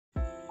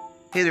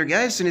Hey there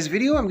guys, in this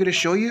video I'm going to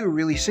show you a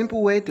really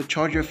simple way to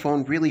charge your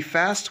phone really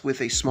fast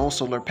with a small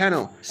solar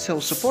panel.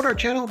 So support our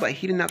channel by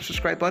hitting that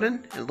subscribe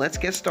button and let's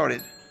get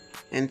started.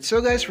 And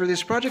so guys, for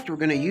this project we're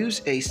going to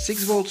use a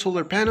 6-volt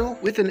solar panel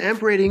with an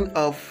amp rating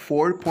of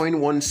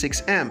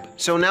 4.16 amp.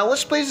 So now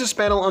let's place this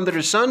panel under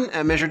the sun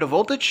and measure the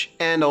voltage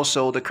and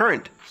also the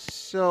current.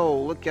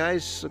 So look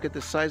guys, look at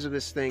the size of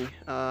this thing.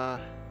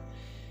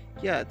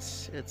 Yeah,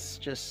 it's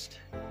just...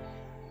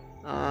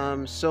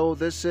 so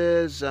this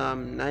is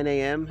 9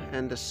 a.m.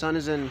 and the sun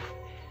isn't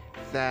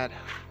that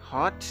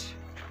hot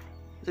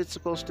as it's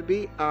supposed to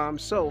be.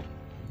 So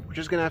we're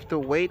just gonna have to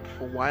wait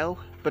a while,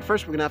 but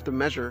first we're gonna have to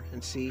measure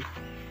and see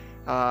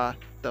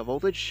the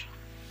voltage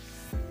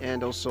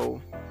and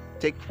also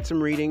take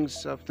some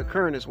readings of the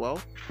current as well.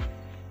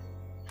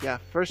 Yeah,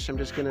 first I'm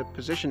just gonna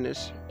position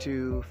this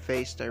to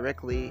face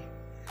directly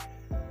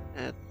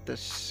at the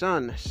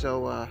sun.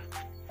 So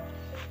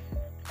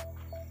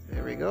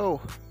there we go.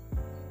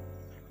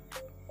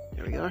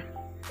 There we are.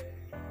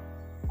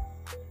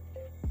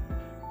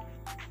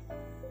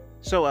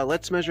 So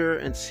let's measure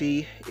and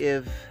see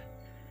if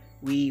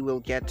we will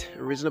get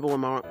a reasonable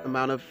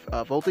amount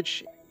of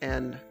voltage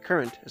and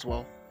current as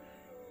well.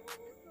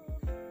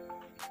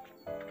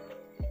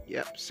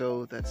 Yep,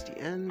 so that's the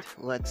end.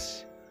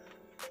 Let's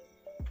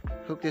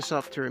hook this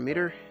up to a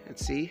meter and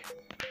see.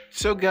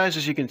 So guys,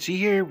 as you can see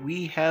here,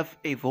 we have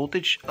a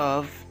voltage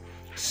of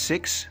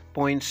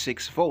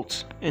 6.6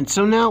 volts. And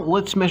so now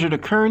let's measure the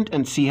current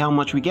and see how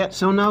much we get.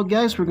 So now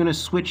guys, we're gonna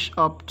switch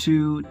up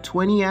to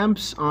 20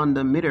 amps on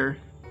the meter.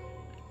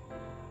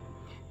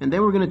 And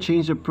then we're gonna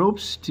change the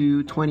probes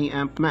to 20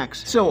 amp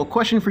max. So a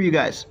question for you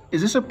guys,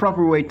 is this a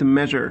proper way to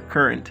measure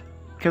current?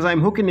 Because I'm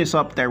hooking this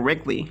up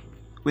directly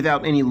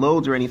without any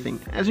loads or anything.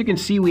 As you can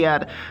see, we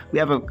have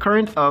a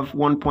current of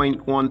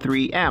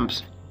 1.13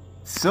 amps.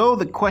 So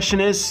the question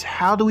is,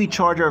 how do we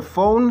charge our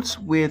phones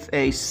with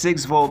a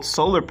 6-volt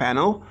solar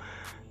panel?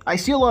 I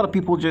see a lot of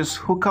people just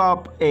hook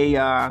up a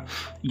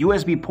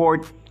USB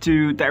port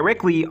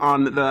directly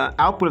on the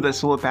output of the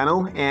solar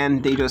panel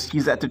and they just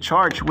use that to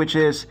charge, which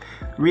is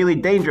really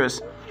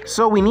dangerous.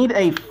 So we need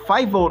a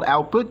 5-volt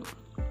output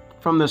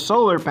from the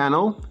solar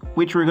panel,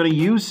 which we're going to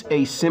use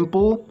a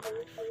simple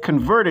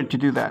converter to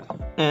do that.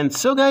 And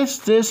so guys,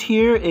 this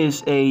here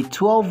is a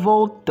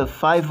 12-volt to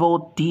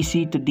 5-volt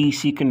DC to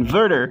DC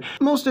converter.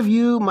 Most of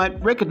you might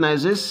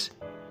recognize this.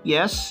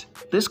 Yes,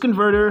 this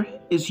converter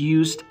is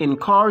used in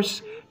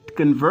cars to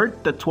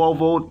convert the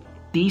 12-volt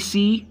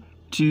DC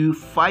to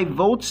 5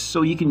 volts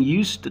so you can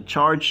use to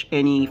charge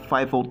any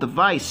 5-volt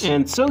device.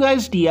 And so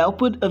guys, the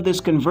output of this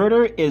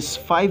converter is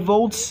 5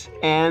 volts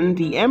and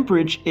the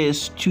amperage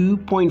is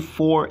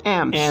 2.4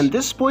 amps. And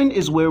this point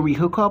is where we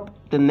hook up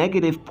the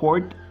negative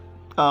port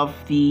of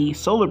the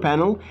solar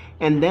panel,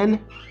 and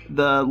then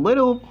the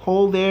little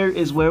hole there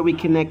is where we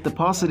connect the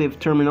positive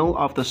terminal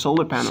of the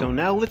solar panel. So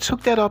now let's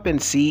hook that up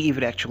and see if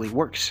it actually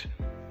works.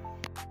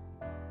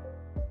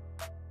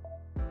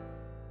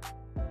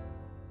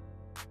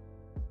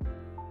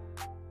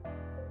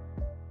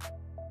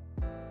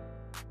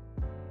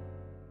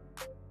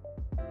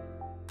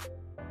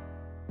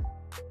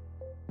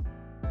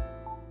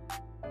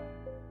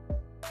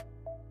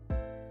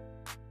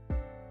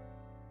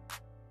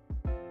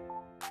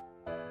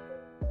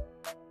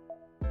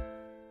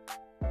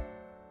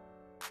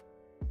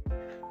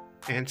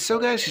 And so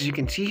guys, as you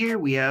can see here,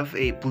 we have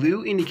a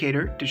blue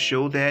indicator to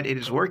show that it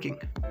is working.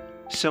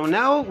 So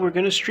now we're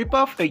going to strip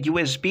off a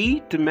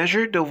USB to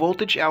measure the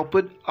voltage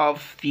output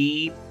of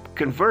the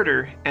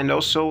converter and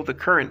also the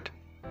current.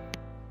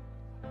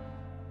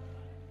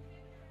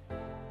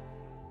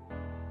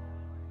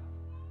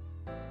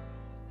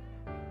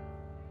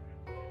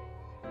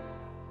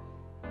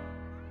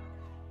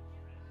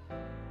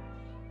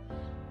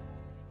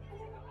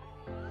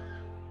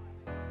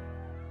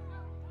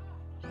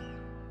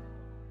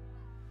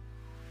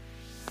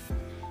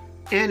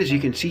 And as you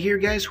can see here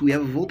guys, we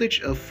have a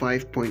voltage of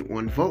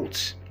 5.1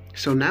 volts.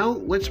 So now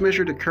let's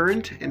measure the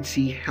current and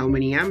see how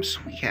many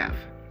amps we have.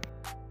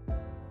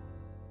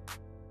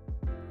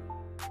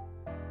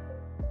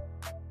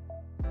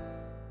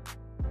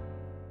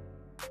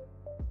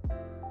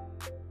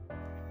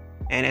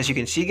 And as you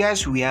can see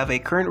guys, we have a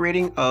current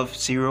rating of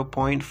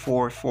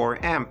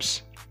 0.44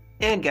 amps.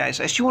 And guys,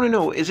 I still want to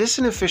know, is this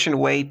an efficient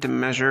way to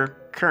measure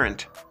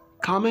current?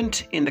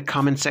 Comment in the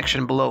comment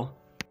section below.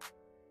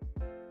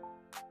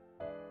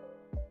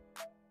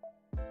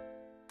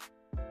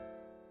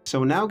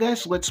 So now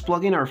guys, let's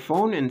plug in our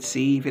phone and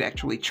see if it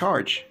actually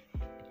charges.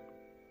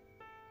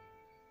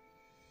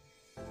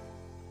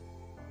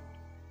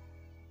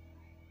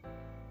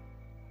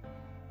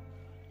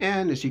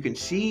 And as you can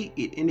see,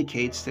 it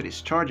indicates that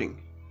it's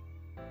charging.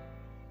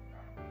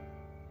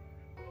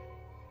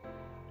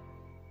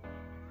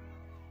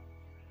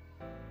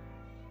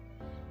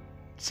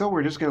 So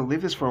we're just going to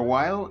leave this for a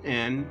while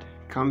and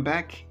come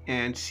back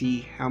and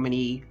see how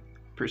many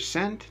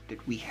percent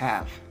that we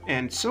have.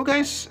 And so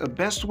guys, a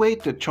best way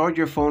to charge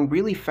your phone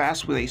really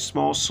fast with a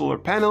small solar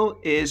panel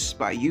is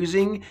by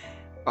using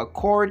a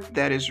cord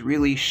that is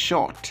really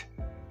short.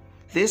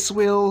 This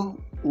will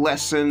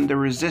lessen the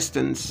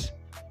resistance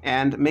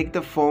and make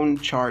the phone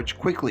charge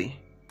quickly.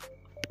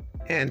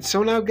 And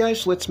so now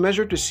guys, let's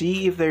measure to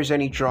see if there's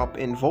any drop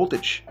in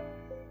voltage.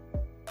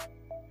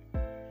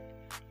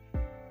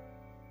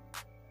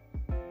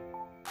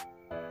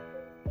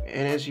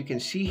 And as you can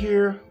see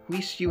here,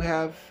 we still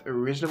have a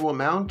reasonable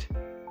amount.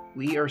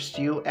 We are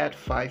still at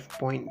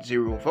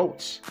 5.0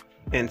 volts.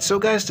 And so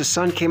guys, the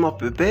sun came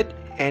up a bit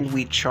and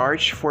we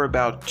charged for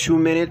about 2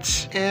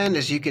 minutes. And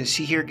as you can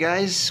see here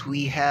guys,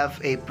 we have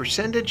a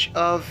percentage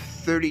of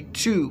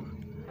 32.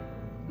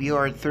 We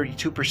are at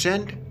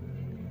 32%.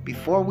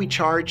 Before we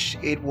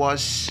charged, it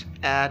was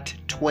at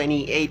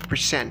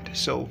 28%.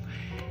 So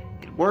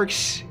it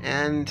works,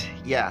 and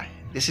yeah,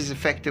 this is an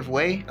effective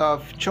way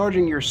of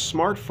charging your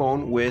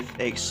smartphone with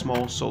a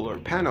small solar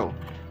panel.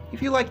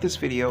 If you like this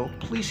video,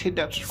 please hit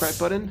that subscribe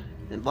button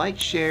and like,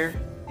 share,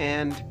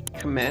 and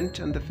comment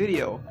on the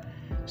video.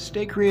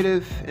 Stay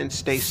creative and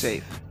stay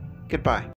safe. Goodbye.